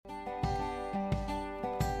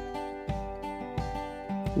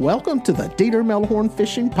Welcome to the Dieter Melhorn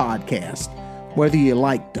Fishing Podcast. Whether you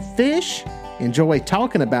like to fish, enjoy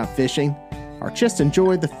talking about fishing, or just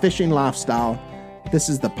enjoy the fishing lifestyle, this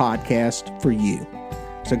is the podcast for you.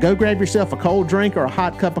 So go grab yourself a cold drink or a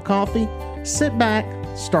hot cup of coffee, sit back,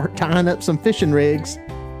 start tying up some fishing rigs,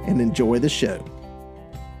 and enjoy the show.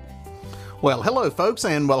 Well, hello, folks,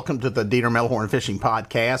 and welcome to the Dieter Melhorn Fishing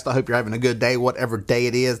Podcast. I hope you're having a good day, whatever day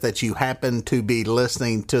it is that you happen to be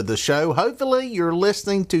listening to the show. Hopefully, you're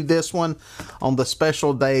listening to this one on the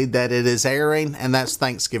special day that it is airing, and that's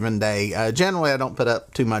Thanksgiving Day. Generally, I don't put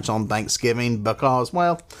up too much on Thanksgiving because,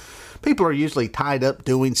 well, people are usually tied up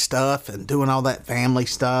doing stuff and doing all that family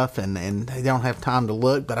stuff, and they don't have time to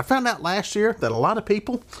look. But I found out last year that a lot of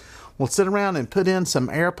people will sit around and put in some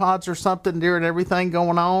AirPods or something during everything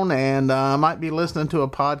going on, and I might be listening to a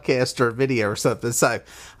podcast or a video or something. So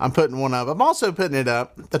I'm putting one up. I'm also putting it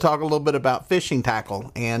up to talk a little bit about fishing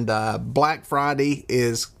tackle. And Black Friday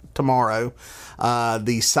is tomorrow.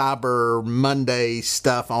 The Cyber Monday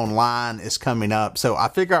stuff online is coming up. So I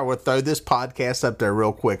figure I would throw this podcast up there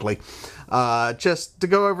real quickly. Just to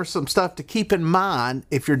go over some stuff to keep in mind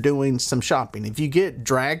if you're doing some shopping. If you get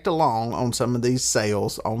dragged along on some of these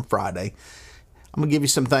sales on Friday, I'm going to give you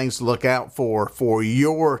some things to look out for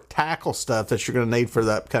your tackle stuff that you're going to need for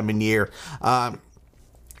the upcoming year.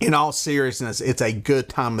 In all seriousness, it's a good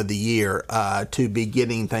time of the year to be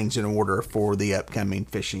getting things in order for the upcoming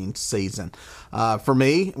fishing season. For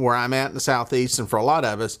me, where I'm at in the Southeast, and for a lot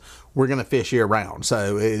of us, we're going to fish year round.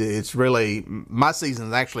 So it's really, my season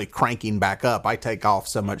is actually cranking back up. I take off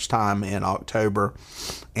so much time in October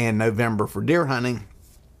and November for deer hunting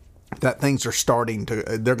that things are starting to,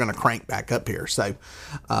 they're going to crank back up here. So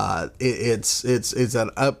it's an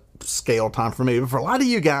upscale time for me. But for a lot of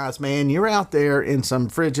you guys, man, you're out there in some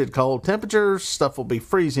frigid cold temperatures. Stuff will be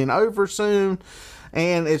freezing over soon,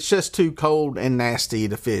 and it's just too cold and nasty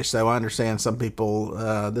to fish. So I understand some people,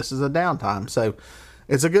 this is a downtime. So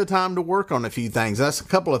it's a good time to work on a few things. That's a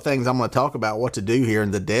couple of things I'm going to talk about what to do here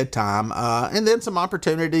in the dead time. And then some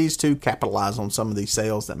opportunities to capitalize on some of these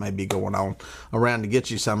sales that may be going on around to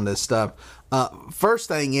get you some of this stuff. First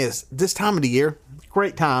thing is, this time of the year,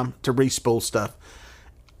 great time to respool stuff.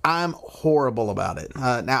 I'm horrible about it.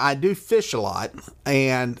 Now, I do fish a lot,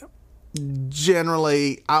 and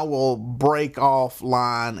generally I will break off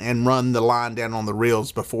line and run the line down on the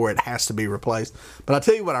reels before it has to be replaced. But I'll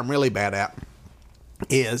tell you what I'm really bad at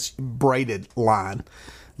is braided line.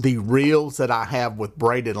 The reels that I have with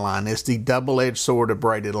braided line is the double-edged sword of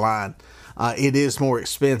braided line. It is more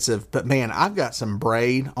expensive, but man, I've got some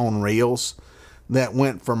braid on reels that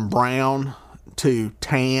went from brown to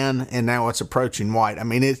tan, and now it's approaching white. I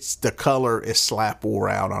mean, it's the color is slap wore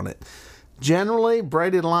out on it. Generally,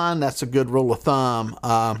 braided line, that's a good rule of thumb.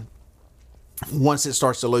 Once it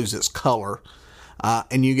starts to lose its color,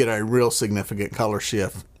 and you get a real significant color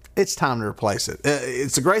shift, it's time to replace it.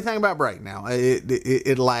 It's a great thing about braid now.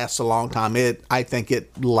 It lasts a long time. I think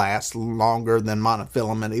it lasts longer than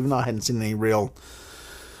monofilament, even though I hadn't seen any real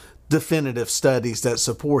definitive studies that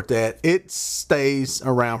support that. It stays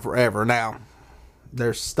around forever. Now,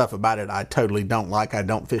 there's stuff about it I totally don't like. I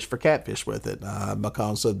don't fish for catfish with it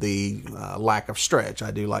because of the lack of stretch.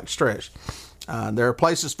 I do like stretch. There are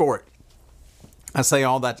places for it. I say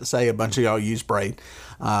all that to say a bunch of y'all use braid.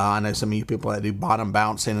 I know some of you people that do bottom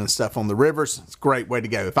bouncing and stuff on the rivers. It's a great way to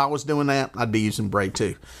go. If I was doing that, I'd be using braid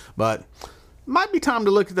too. But might be time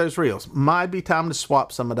to look at those reels. Might be time to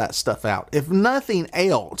swap some of that stuff out. If nothing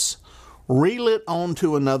else, reel it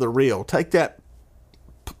onto another reel. Take that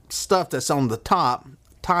stuff that's on the top,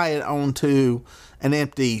 tie it onto an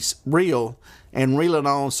empty reel, and reel it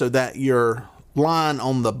on so that your line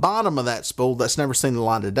on the bottom of that spool that's never seen the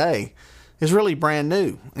light of day is really brand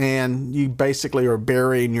new, and you basically are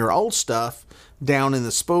burying your old stuff down in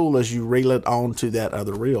the spool as you reel it onto that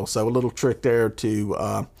other reel. So a little trick there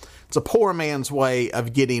to it's a poor man's way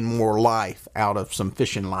of getting more life out of some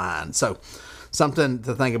fishing line. So something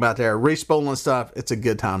to think about there. Respooling stuff, it's a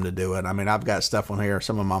good time to do it. I mean, I've got stuff on here,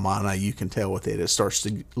 some of my mono, you can tell with it. It starts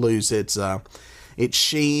to lose its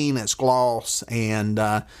sheen, its gloss, and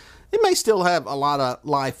it may still have a lot of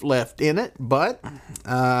life left in it, but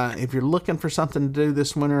if you're looking for something to do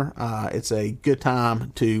this winter, it's a good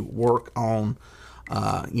time to work on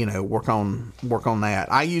that.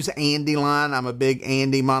 I use Andy line. I'm a big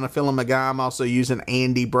Andy monofilament guy. I'm also using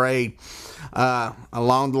Andy braid.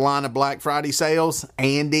 Along the line of Black Friday sales,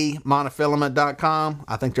 AndyMonofilament.com.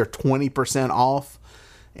 I think they're 20% off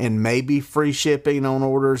and maybe free shipping on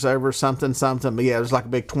orders over something. But yeah, it was like a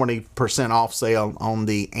big 20% off sale on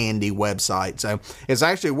the Andy website. So it's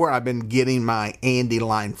actually where I've been getting my Andy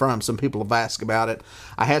line from. Some people have asked about it.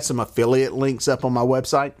 I had some affiliate links up on my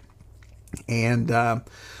website, and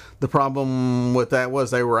the problem with that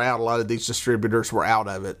was they were out. A lot of these distributors were out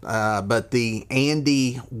of it. But the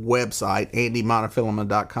Andy website,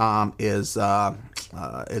 andymonofilament.com, is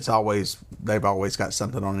they've always got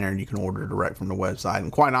something on there, and you can order direct from the website.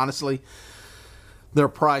 And quite honestly, their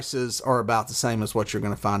prices are about the same as what you're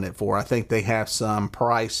going to find it for. I think they have some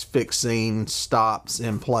price fixing stops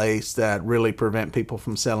in place that really prevent people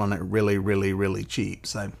from selling it really, really, really cheap.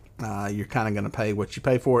 So you're kind of going to pay what you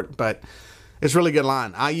pay for it, but it's a really good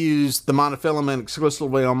line. I use the monofilament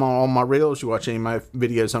exclusively on my reels. You watch any of my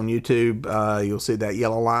videos on YouTube, you'll see that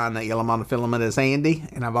yellow line. That yellow monofilament is Andy,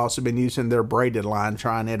 and I've also been using their braided line,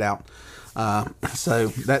 trying it out. So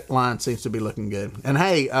that line seems to be looking good. And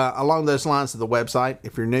hey, along those lines of the website,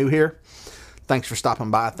 if you're new here, thanks for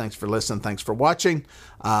stopping by. Thanks for listening. Thanks for watching.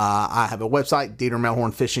 I have a website,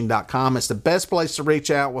 DieterMelhornFishing.com. It's the best place to reach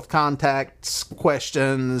out with contacts,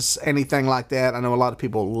 questions, anything like that. I know a lot of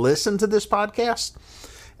people listen to this podcast,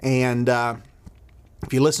 and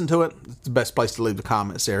if you listen to it, it's the best place to leave the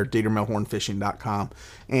comments there, DieterMelhornFishing.com.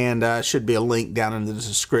 And should be a link down in the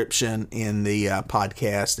description in the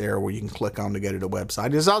podcast there where you can click on to go to the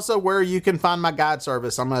website. It's also where you can find my guide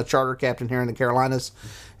service. I'm a charter captain here in the Carolinas,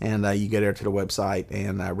 and you go there to the website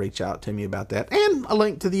and reach out to me about that. And a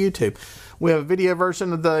link to the YouTube. We have a video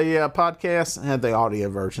version of the podcast and the audio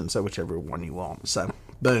version, so whichever one you want. So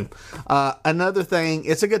boom. Another thing,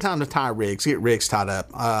 it's a good time to tie rigs, get rigs tied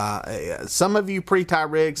up. Some of you pre-tie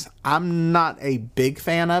rigs, I'm not a big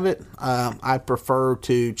fan of it. I prefer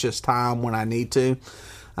to just tie them when I need to.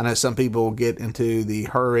 I know some people get into the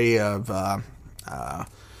hurry of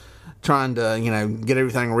trying to, get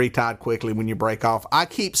everything retied quickly when you break off. I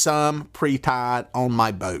keep some pre-tied on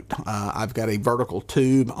my boat. I've got a vertical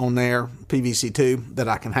tube on there, PVC tube, that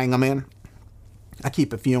I can hang them in. I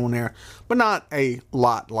keep a few on there, but not a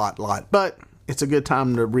lot. But it's a good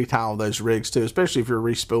time to retie all those rigs too, especially if you're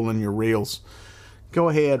respooling your reels. Go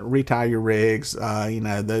ahead, retie your rigs.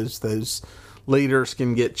 Those leaders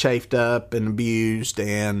can get chafed up and abused,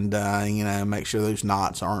 and make sure those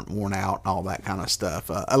knots aren't worn out, all that kind of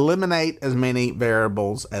stuff. Eliminate as many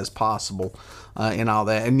variables as possible in all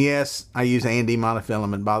that. And yes, I use Andy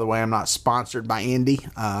monofilament. By the way, I'm not sponsored by Andy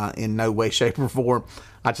in no way, shape, or form.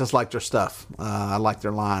 I just like their stuff. I like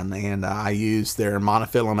their line, and I use their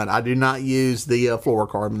monofilament. I do not use the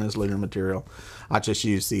fluorocarbon as leader material. I just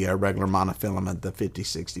use the regular monofilament. The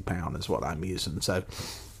 50-60 pound is what I'm using. So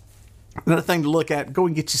another thing to look at, go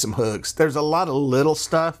and get you some hooks. There's a lot of little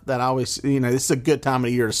stuff that I always, this is a good time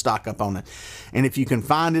of year to stock up on it. And if you can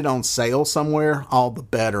find it on sale somewhere, all the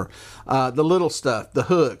better. The little stuff, the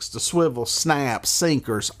hooks, the swivels, snaps,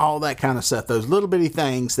 sinkers, all that kind of stuff. Those little bitty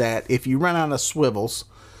things that if you run out of swivels,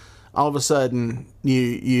 all of a sudden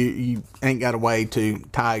you ain't got a way to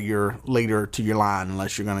tie your leader to your line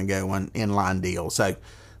unless you're going to go an inline deal. So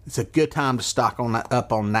it's a good time to stock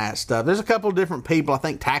up on that stuff. There's a couple of different people. I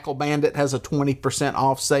think Tackle Bandit has a 20%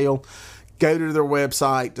 off sale. Go to their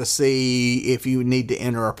website to see if you need to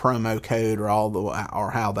enter a promo code or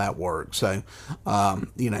how that works. So,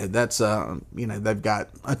 that's they've got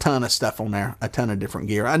a ton of stuff on there, a ton of different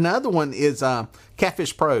gear. Another one is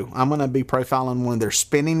Catfish Pro. I'm going to be profiling one of their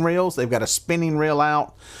spinning reels. They've got a spinning reel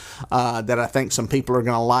out that I think some people are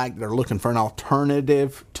going to like. They're looking for an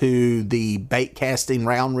alternative to the bait casting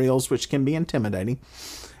round reels, which can be intimidating.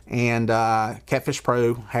 And Catfish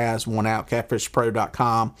Pro has one out,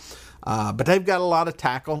 catfishpro.com. But they've got a lot of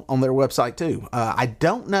tackle on their website too. I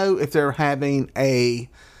don't know if they're having a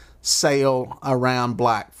sale around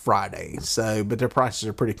Black Friday, but their prices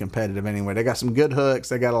are pretty competitive anyway. They got some good hooks.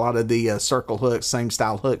 They got a lot of the circle hooks, same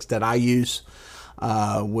style hooks that I use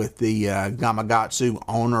with the Gamakatsu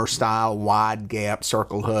owner style wide gap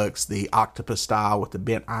circle hooks, the octopus style with the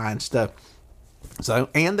bent eye and stuff. So,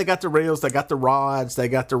 and they got the reels, they got the rods, they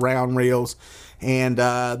got the round reels, and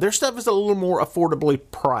their stuff is a little more affordably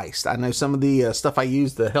priced. I know some of the stuff I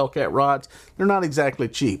use, the Hellcat rods, they're not exactly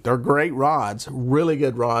cheap. They're great rods, really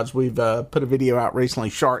good rods. We've put a video out recently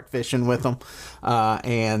shark fishing with them,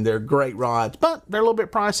 and they're great rods, but they're a little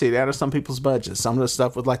bit pricey out of some people's budgets. Some of the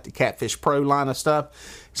stuff with like the Catfish Pro line of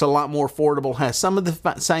stuff, it's a lot more affordable, has some of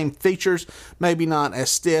the same features, maybe not as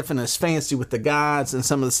stiff and as fancy with the guides and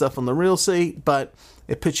some of the stuff on the reel seat, but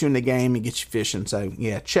it puts you in the game and gets you fishing. So,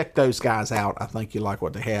 yeah, check those guys out. I think you like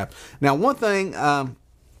what they have. Now, one thing, I'm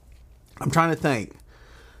trying to think.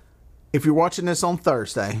 If you're watching this on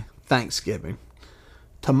Thursday, Thanksgiving,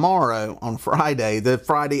 tomorrow on Friday, the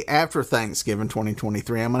Friday after Thanksgiving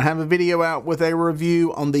 2023, I'm going to have a video out with a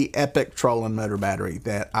review on the Epic trolling motor battery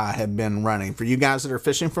that I have been running. For you guys that are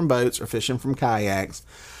fishing from boats or fishing from kayaks,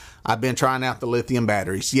 I've been trying out the lithium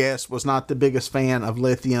batteries. Yes, was not the biggest fan of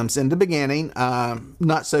lithiums in the beginning.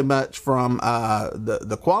 Not so much from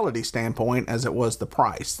the quality standpoint as it was the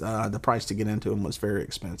price. The price to get into them was very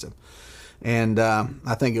expensive. And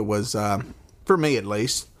I think it was, for me at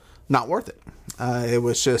least, not worth it. It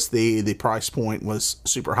was just the price point was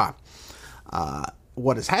super high.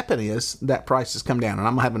 What has happened is that price has come down, and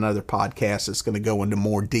I'm going to have another podcast that's going to go into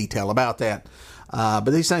more detail about that. But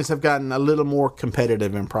these things have gotten a little more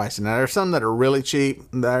competitive in pricing. Now, there's some that are really cheap.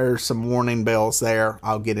 There's some warning bells there.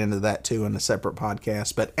 I'll get into that too in a separate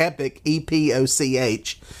podcast. But Epic,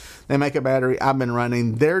 EPOCH, they make a battery I've been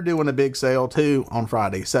running. They're doing a big sale too on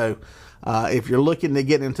Friday. So if you're looking to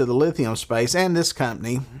get into the lithium space, and this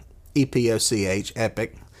company, EPOCH,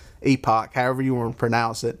 Epic, Epoch, however you want to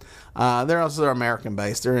pronounce it. They're also American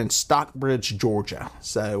based. They're in Stockbridge, Georgia.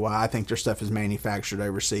 So I think their stuff is manufactured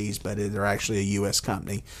overseas, but they're actually a U.S.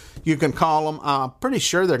 company. You can call them. Pretty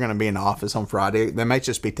sure they're going to be in the office on Friday. They may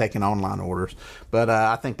just be taking online orders, but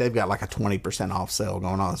I think they've got like a 20% off sale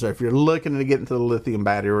going on. So if you're looking to get into the lithium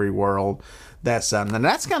battery world, that's something. And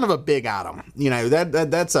that's kind of a big item. You know,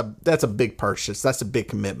 that's a big purchase. That's a big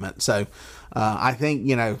commitment. So I think,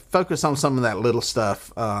 you know, focus on some of that little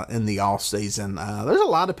stuff in the off season. There's a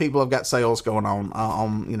lot of people have got sales going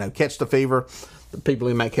on, you know, Catch the Fever. The people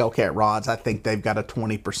who make Hellcat rods, I think they've got a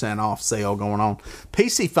 20% off sale going on.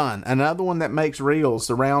 PC Fun, another one that makes reels,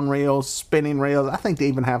 the round reels, spinning reels. I think they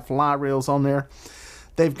even have fly reels on there.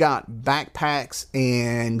 They've got backpacks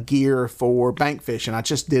and gear for bank fishing. I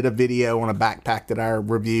just did a video on a backpack that I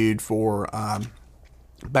reviewed for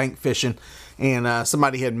bank fishing, and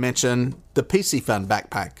somebody had mentioned the PC Fun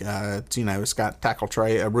backpack. You know, it's got tackle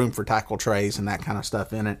tray, a room for tackle trays and that kind of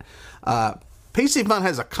stuff in it. PC Fun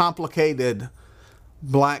has a complicated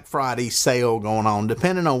Black Friday sale going on,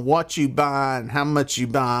 depending on what you buy and how much you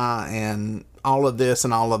buy and all of this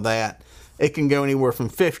and all of that. It can go anywhere from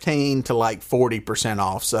 15 to like 40%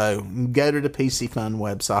 off. So go to the PC Fun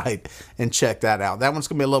website and check that out. That one's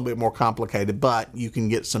going to be a little bit more complicated, but you can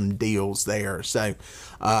get some deals there. So,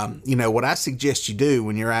 you know, what I suggest you do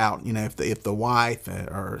when you're out, you know, if the wife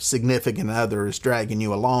or significant other is dragging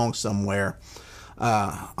you along somewhere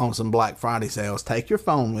on some Black Friday sales, take your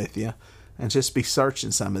phone with you and just be searching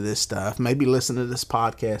some of this stuff. Maybe listen to this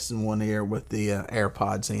podcast in one ear with the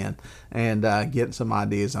AirPods in, and getting some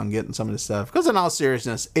ideas on getting some of this stuff. Because in all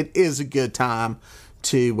seriousness, it is a good time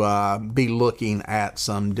to be looking at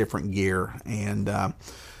some different gear. And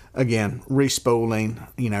again, respooling,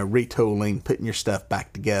 you know, retooling, putting your stuff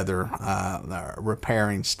back together,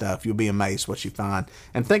 repairing stuff. You'll be amazed what you find.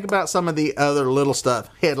 And think about some of the other little stuff,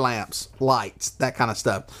 headlamps, lights, that kind of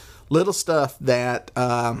stuff. Little stuff that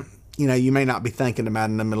you know, you may not be thinking about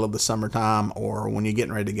in the middle of the summertime or when you're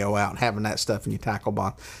getting ready to go out, having that stuff in your tackle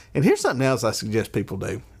box. And here's something else I suggest people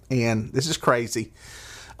do. And this is crazy.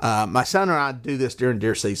 My son and I do this during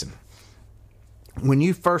deer season. When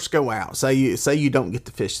you first go out, say you don't get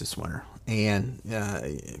to fish this winter, and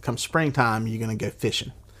come springtime, you're going to go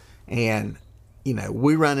fishing. And, you know,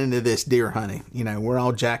 we run into this deer hunting. You know, we're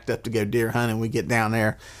all jacked up to go deer hunting. We get down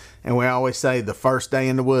there. And we always say the first day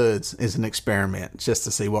in the woods is an experiment, just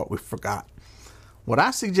to see what we forgot. What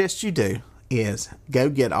I suggest you do is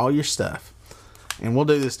go get all your stuff. And we'll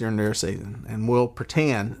do this during deer season. And we'll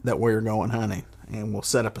pretend that we're going hunting. And we'll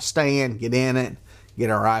set up a stand, get in it,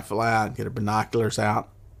 get our rifle out, get our binoculars out.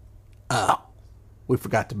 Oh, we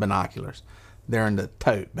forgot the binoculars. They're in the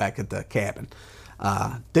tote back at the cabin.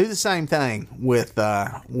 Do the same thing with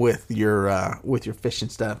your fishing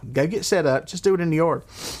stuff. Go get set up. Just do it in the yard.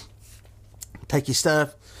 Take your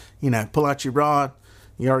stuff, you know, pull out your rod.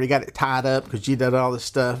 You already got it tied up because you did all this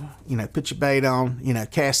stuff. You know, put your bait on, you know,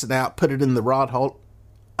 cast it out, put it in the rod holder.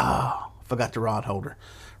 Oh, forgot the rod holder.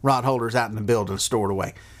 Rod holder's out in the building, stored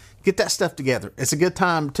away. Get that stuff together. It's a good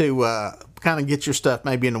time to kind of get your stuff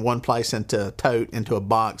maybe into one place, into a tote, into a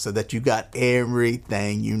box, so that you got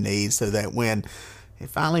everything you need, so that when it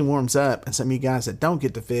finally warms up and some of you guys that don't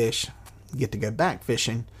get to fish get to go back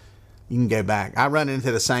fishing, you can go back. I run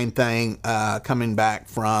into the same thing coming back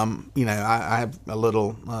from, you know, I have a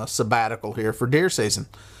little sabbatical here for deer season.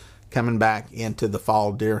 Coming back into the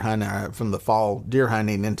fall deer hunting, from the fall deer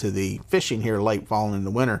hunting into the fishing here late fall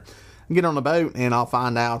into winter. I get on the boat and I'll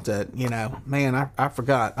find out that, you know, man, I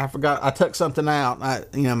forgot. I took something out.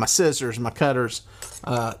 You know, my scissors, my cutters,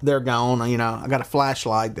 they're gone. You know, I got a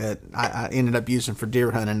flashlight that I ended up using for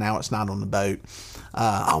deer hunting. Now it's not on the boat.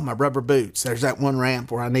 My rubber boots. There's that one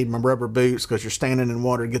ramp where I need my rubber boots because you're standing in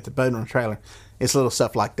water to get the boat on the trailer. It's little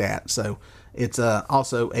stuff like that. So it's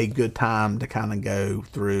also a good time to kind of go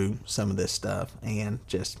through some of this stuff and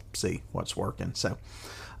just see what's working. So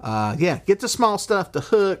get the small stuff, the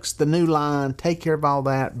hooks, the new line, take care of all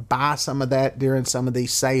that, buy some of that during some of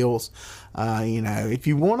these sales. If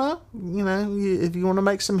you want to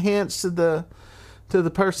make some hints to the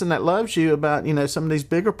person that loves you about, some of these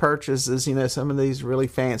bigger purchases, some of these really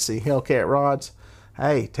fancy Hellcat rods,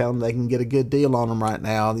 hey, tell them they can get a good deal on them right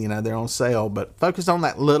now. They're on sale, but focus on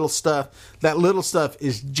that little stuff. That little stuff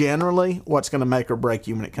is generally what's going to make or break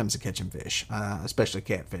you when it comes to catching fish, especially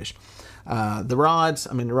catfish. The rods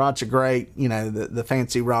are great, the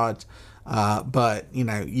fancy rods, but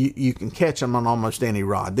you can catch them on almost any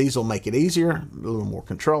rod. These will make it easier, a little more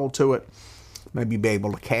control to it. Maybe be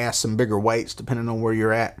able to cast some bigger weights depending on where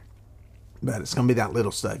you're at. But it's going to be that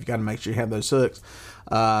little stuff. You got to make sure you have those hooks.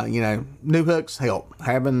 New hooks help.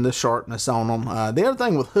 Having the sharpness on them. The other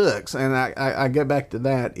thing with hooks, and I go back to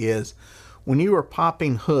that, is when you are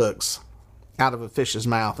popping hooks out of a fish's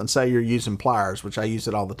mouth, and say you're using pliers, which I use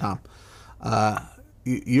it all the time,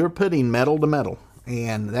 you're putting metal to metal.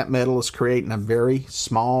 And that metal is creating a very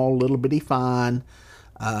small, little bitty fine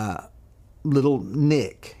little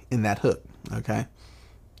nick in that hook. Okay,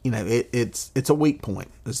 it's a weak point.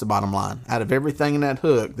 Is the bottom line. Out of everything in that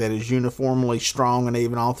hook that is uniformly strong and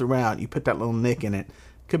even all throughout, you put that little nick in it,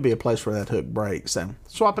 could be a place where that hook breaks. So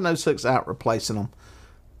swapping those hooks out, replacing them,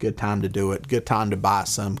 good time to do it. Good time to buy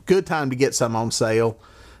some. Good time to get some on sale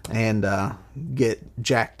and get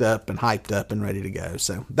jacked up and hyped up and ready to go.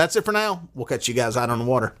 So that's it for now. We'll catch you guys out on the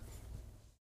water.